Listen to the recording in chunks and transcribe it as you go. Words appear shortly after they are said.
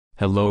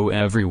Hello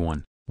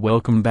everyone,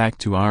 welcome back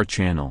to our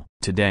channel.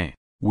 Today,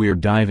 we're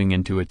diving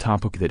into a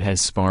topic that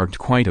has sparked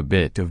quite a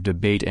bit of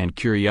debate and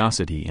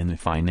curiosity in the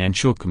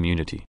financial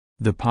community: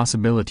 the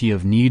possibility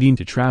of needing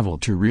to travel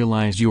to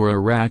realize your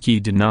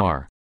Iraqi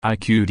Dinar,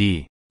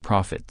 Iqd,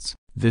 profits.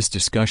 This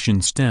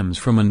discussion stems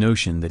from a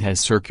notion that has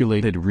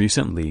circulated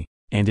recently,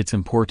 and it's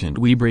important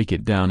we break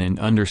it down and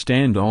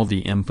understand all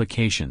the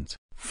implications.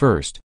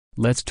 First,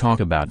 let's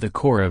talk about the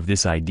core of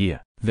this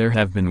idea. There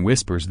have been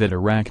whispers that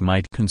Iraq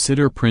might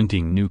consider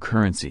printing new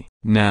currency.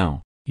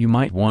 Now, you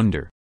might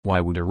wonder, why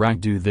would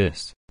Iraq do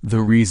this? The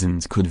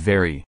reasons could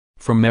vary,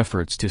 from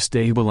efforts to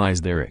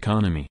stabilize their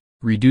economy,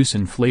 reduce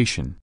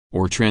inflation,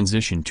 or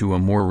transition to a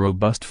more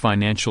robust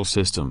financial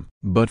system.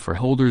 But for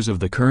holders of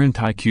the current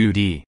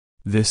Iqd,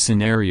 this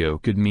scenario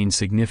could mean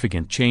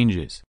significant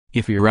changes.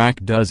 If Iraq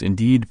does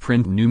indeed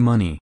print new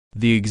money,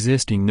 the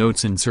existing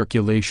notes in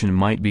circulation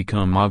might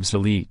become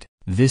obsolete.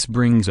 This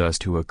brings us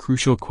to a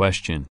crucial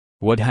question: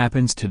 what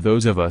happens to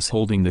those of us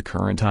holding the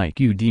current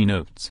Iqd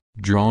notes?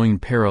 Drawing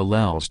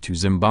parallels to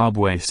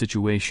Zimbabwe's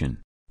situation,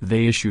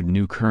 they issued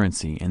new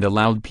currency and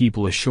allowed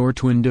people a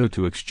short window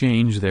to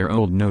exchange their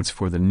old notes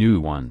for the new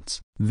ones.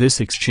 This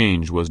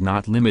exchange was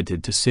not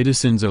limited to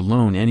citizens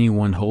alone.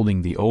 Anyone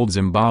holding the old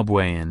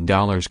Zimbabwean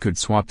dollars could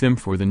swap them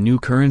for the new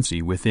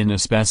currency within a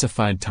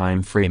specified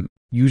time frame,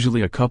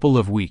 usually a couple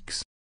of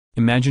weeks.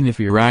 Imagine if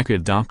Iraq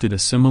adopted a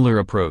similar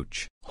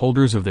approach.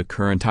 Holders of the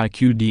current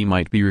Iqd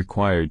might be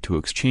required to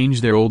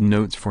exchange their old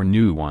notes for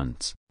new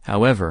ones.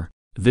 However,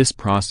 this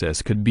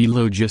process could be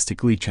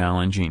logistically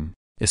challenging,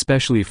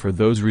 especially for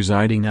those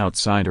residing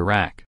outside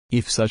Iraq.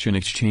 If such an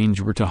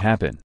exchange were to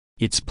happen,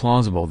 it's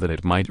plausible that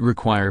it might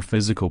require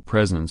physical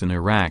presence in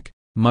Iraq,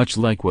 much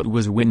like what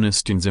was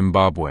witnessed in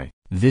Zimbabwe.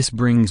 This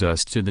brings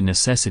us to the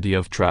necessity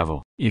of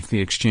travel. If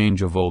the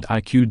exchange of old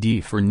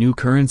Iqd for new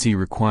currency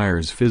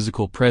requires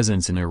physical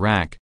presence in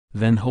Iraq,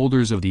 then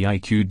holders of the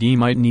Iqd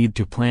might need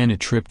to plan a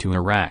trip to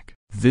Iraq.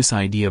 This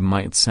idea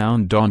might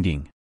sound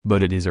daunting,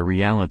 but it is a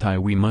reality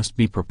we must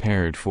be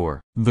prepared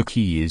for. The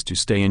key is to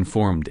stay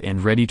informed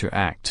and ready to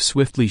act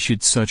swiftly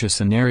should such a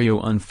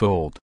scenario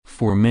unfold.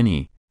 For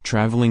many,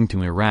 traveling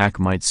to Iraq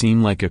might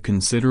seem like a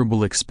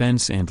considerable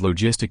expense and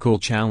logistical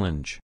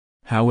challenge.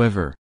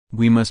 However,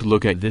 we must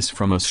look at this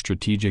from a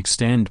strategic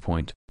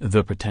standpoint.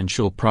 The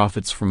potential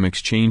profits from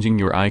exchanging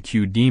your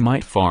Iqd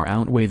might far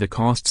outweigh the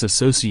costs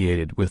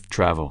associated with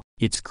travel.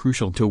 It's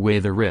crucial to weigh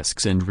the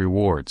risks and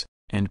rewards,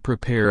 and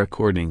prepare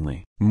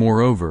accordingly.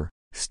 Moreover,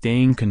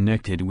 staying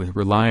connected with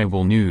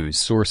reliable news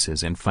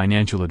sources and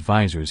financial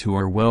advisors who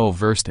are well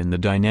versed in the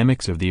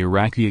dynamics of the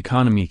Iraqi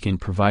economy can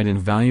provide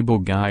invaluable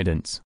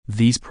guidance.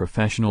 These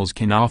professionals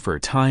can offer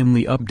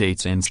timely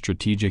updates and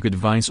strategic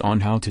advice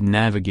on how to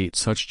navigate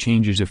such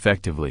changes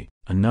effectively.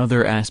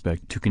 Another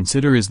aspect to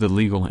consider is the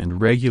legal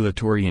and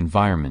regulatory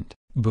environment.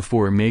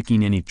 Before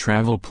making any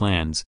travel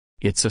plans,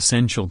 it's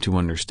essential to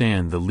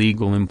understand the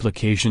legal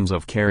implications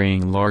of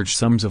carrying large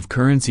sums of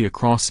currency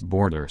across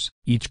borders.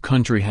 Each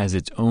country has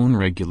its own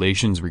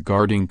regulations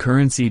regarding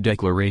currency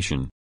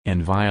declaration,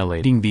 and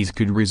violating these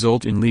could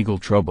result in legal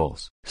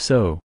troubles.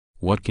 So,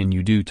 what can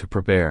you do to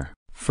prepare?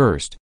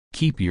 First,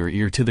 keep your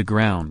ear to the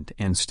ground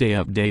and stay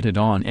updated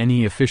on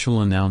any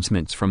official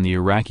announcements from the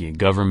Iraqi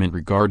government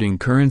regarding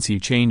currency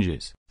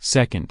changes.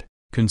 Second,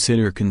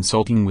 consider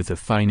consulting with a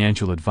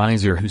financial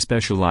advisor who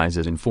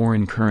specializes in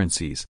foreign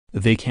currencies.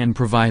 They can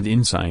provide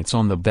insights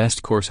on the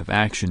best course of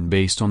action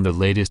based on the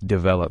latest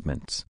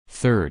developments.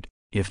 Third,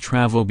 if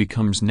travel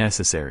becomes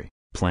necessary,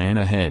 plan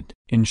ahead.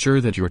 Ensure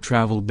that your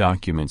travel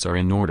documents are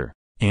in order,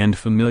 and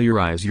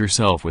familiarize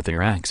yourself with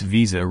Iraq's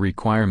visa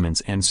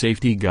requirements and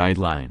safety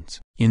guidelines.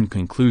 In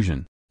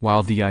conclusion,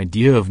 while the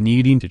idea of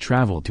needing to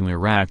travel to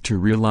Iraq to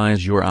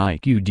realize your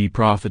Iqd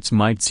profits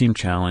might seem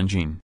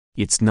challenging,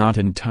 it's not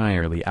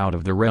entirely out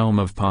of the realm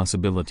of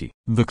possibility.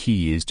 The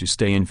key is to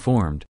stay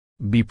informed,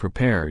 be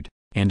prepared,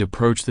 and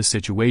approach the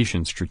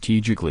situation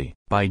strategically.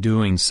 By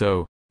doing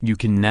so, you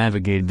can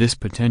navigate this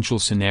potential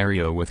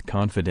scenario with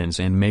confidence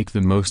and make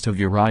the most of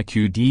your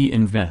Iqd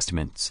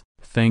investments.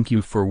 Thank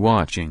you for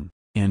watching,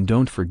 and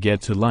don't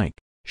forget to like,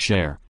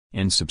 share,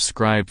 and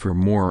subscribe for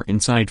more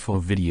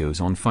insightful videos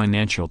on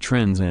financial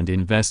trends and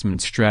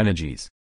investment strategies.